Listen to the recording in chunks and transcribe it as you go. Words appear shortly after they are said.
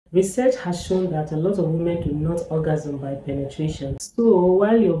Research has shown that a lot of women do not orgasm by penetration. So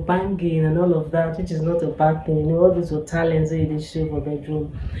while you're banging and all of that, which is not a bad thing, you know, all these are talents that you show for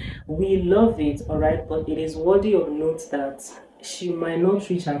bedroom, we love it, all right, but it is worthy of note that she might not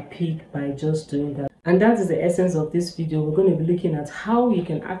reach her peak by just doing that. And that is the essence of this video. We're going to be looking at how you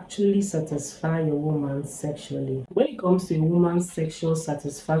can actually satisfy your woman sexually. When it comes to a woman's sexual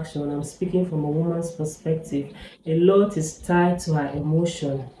satisfaction, I'm speaking from a woman's perspective, a lot is tied to her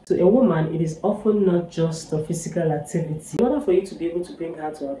emotion. To a woman, it is often not just a physical activity. In order for you to be able to bring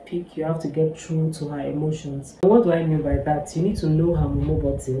her to her peak, you have to get through to her emotions. And what do I mean by that? You need to know her momo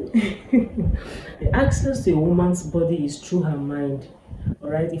button. The access to a woman's body is through her mind.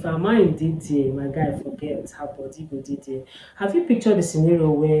 Alright, if her mind did there, my guy, forget her body go did there. Have you pictured the scenario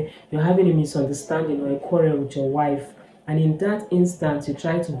where you're having a misunderstanding or a quarrel with your wife, and in that instant you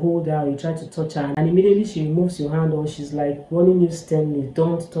try to hold her, you try to touch her, and immediately she removes your hand, or she's like warning you sternly,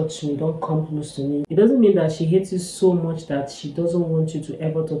 don't touch me, don't come close to me. It doesn't mean that she hates you so much that she doesn't want you to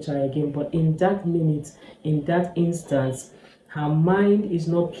ever touch her again, but in that minute, in that instance, her mind is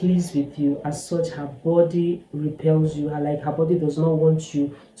not pleased with you. As such, her body repels you. Her body does not want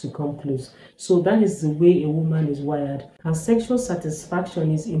you to come close. So that is the way a woman is wired. Her sexual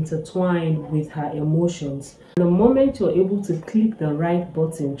satisfaction is intertwined with her emotions. The moment you're able to click the right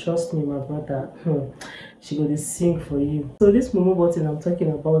button, trust me, my brother, she go to sing for you. So this momo button I'm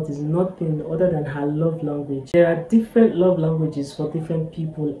talking about is nothing other than her love language. There are different love languages for different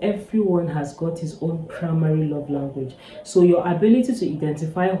people. Everyone has got his own primary love language. So your ability to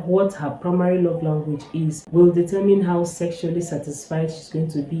identify what her primary love language is will determine how sexually satisfied she's going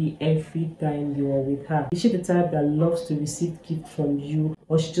to be every time you are with her. Is she the type that loves to receive gifts from you,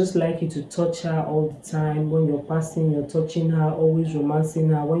 or she just like you to touch her all the time? When you're passing, you're touching her, always romancing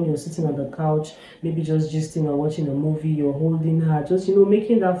her. When you're sitting on the couch, maybe just gisting or watching a movie, you're holding her, just, you know,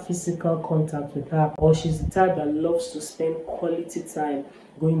 making that physical contact with her. Or she's the type that loves to spend quality time,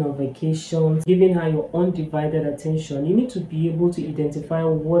 going on vacations, giving her your undivided attention. You need to be able to identify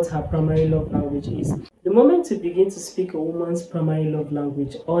what her primary love language is. The moment you begin to speak a woman's primary love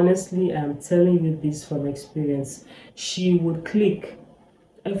language, honestly, I am telling you this from experience, she would click.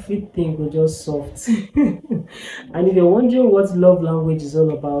 Everything will just soft. And if you're wondering what love language is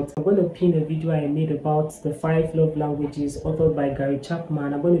all about, I'm going to pin a video I made about the 5 love languages authored by Gary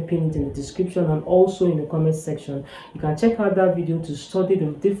Chapman. I'm going to pin it in the description and also in the comment section. You can check out that video to study the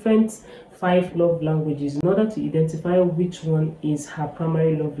different 5 love languages in order to identify which one is her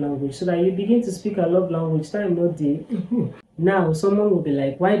primary love language, so that you begin to speak her love language time no day. Now someone will be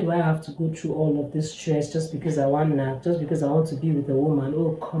like, why do I have to go through all of this stress just because I want to, just because I want to be with a woman?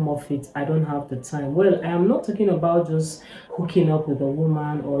 Oh, come off it, I don't have the time. Well, I am not talking about just hooking up with a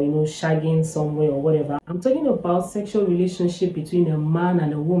woman or, you know, shagging somewhere or whatever. I'm talking about sexual relationship between a man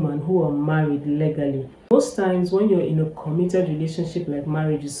and a woman who are married legally. Most times when you're in a committed relationship like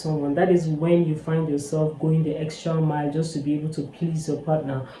marriage with someone, that is when you find yourself going the extra mile just to be able to please your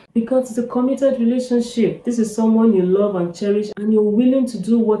partner, because it's a committed relationship. This is someone you love and cherish, and you're willing to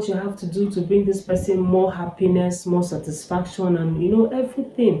do what you have to do to bring this person more happiness, more satisfaction, and, you know,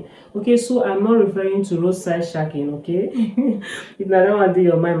 everything. Okay, so I'm not referring to roadside shacking, okay? If I don't want to do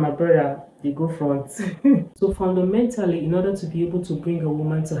your mind, my brother, they go front. So fundamentally, in order to be able to bring a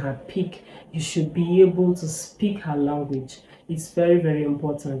woman to her peak, you should be able to speak her language. It's very, very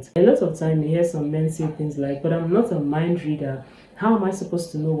important. A lot of time you hear some men say things like, but I'm not a mind reader. How am I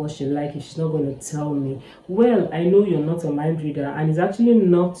supposed to know what she likes if she's not going to tell me? Well, I know you're not a mind reader, and it's actually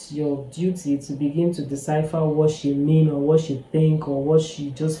not your duty to begin to decipher what she means or what she thinks or what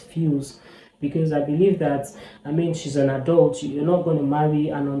she just feels. Because I believe that, I mean, she's an adult, you're not going to marry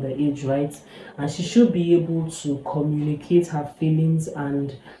an underage, right? And she should be able to communicate her feelings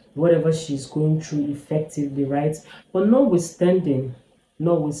and whatever she's going through effectively, right? But notwithstanding,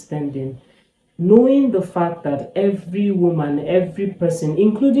 knowing the fact that every woman, every person,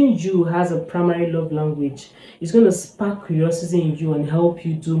 including you, has a primary love language, is going to spark curiosity in you and help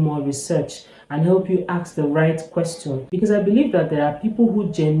you do more research and help you ask the right question. Because I believe that there are people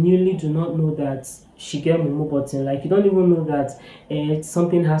who genuinely do not know that she get momo button. Like, you don't even know that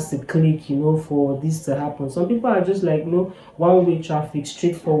something has to click, you know, for this to happen. Some people are just like, no, one-way traffic,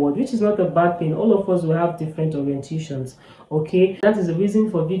 straightforward, which is not a bad thing. All of us will have different orientations. Okay, that is the reason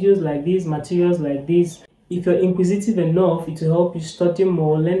for videos like this, materials like this. If you're inquisitive enough, it will help you study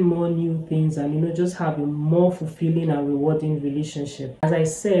more, learn more new things, and, you know, just have a more fulfilling and rewarding relationship. As I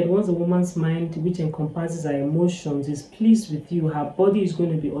said, once a woman's mind, which encompasses her emotions, is pleased with you, her body is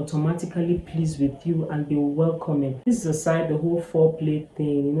going to be automatically pleased with you and be welcoming. This is aside the whole foreplay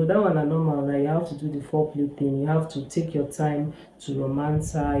thing. You know, that one are normal, right? You have to do the foreplay thing. You have to take your time to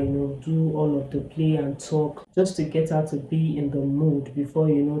romance her, you know, do all of the play and talk just to get her to be in the mood before,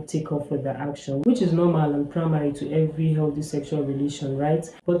 you know, take off with the action, which is normal and primary to every healthy sexual relation, right?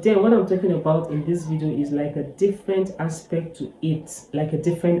 But then what I'm talking about in this video is like a different aspect to it, like a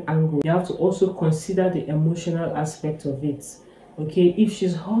different angle. You have to also consider the emotional aspect of it. Okay, if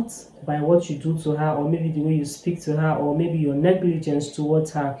she's hurt by what you do to her, or maybe the way you speak to her, or maybe your negligence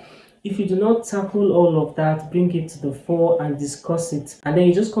towards her, if you do not tackle all of that, bring it to the fore and discuss it, and then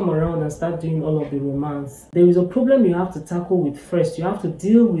you just come around and start doing all of the romance, there is a problem you have to tackle with first. You have to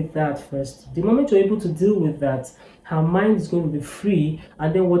deal with that first. The moment you're able to deal with that, her mind is going to be free,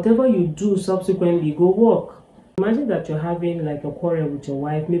 and then whatever you do subsequently go work. Imagine that you're having like a quarrel with your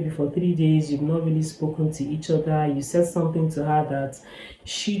wife, maybe for 3 days, you've not really spoken to each other, you said something to her that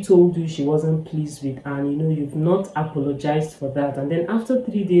she told you she wasn't pleased with, and you know, you've not apologized for that, and then after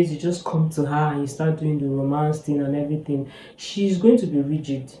 3 days you just come to her and you start doing the romance thing and everything. She's going to be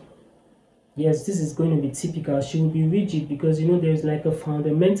rigid. Yes, this is going to be typical. She will be rigid because, you know, there's like a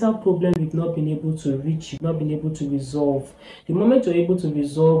fundamental problem you've not been able to reach, you've not been able to resolve. The moment you're able to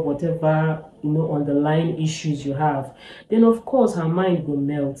resolve whatever, you know, underlying issues you have, then of course her mind will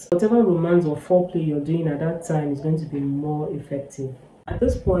melt. Whatever romance or foreplay you're doing at that time is going to be more effective. At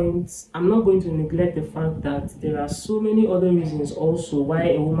this point, I'm not going to neglect the fact that there are so many other reasons also why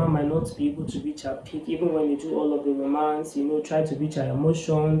a woman might not be able to reach her peak, even when you do all of the romance, you know, try to reach her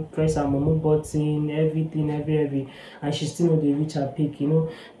emotion, press her momo button, everything, every, and she still not reach her peak. You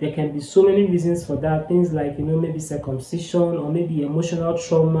know, there can be so many reasons for that. Things like, you know, maybe circumcision, or maybe emotional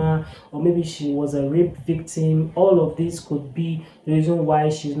trauma, or maybe she was a rape victim. All of this could be the reason why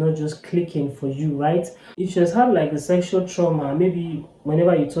she's not just clicking for you, right? If she has had like a sexual trauma, maybe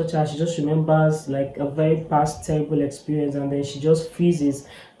whenever you touch her, she just remembers like a very past terrible experience and then she just freezes.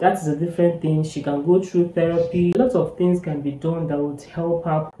 That is a different thing. She can go through therapy. A lot of things can be done that would help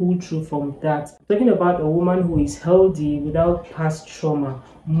her pull through from that. Talking about a woman who is healthy without past trauma,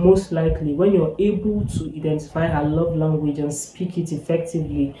 most likely when you're able to identify her love language and speak it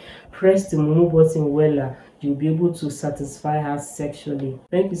effectively, press the momo button well, you'll be able to satisfy her sexually.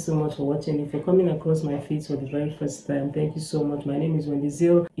 Thank you so much for watching. If you're coming across my feed for the very first time, thank you so much. My name is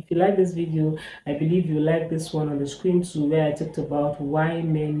Wendyzeal. If you like this video, I believe you like this one on the screen too, where I talked about why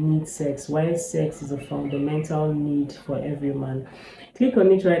men need sex, why sex is a fundamental need for every man. Click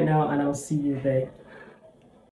on it right now and I'll see you there.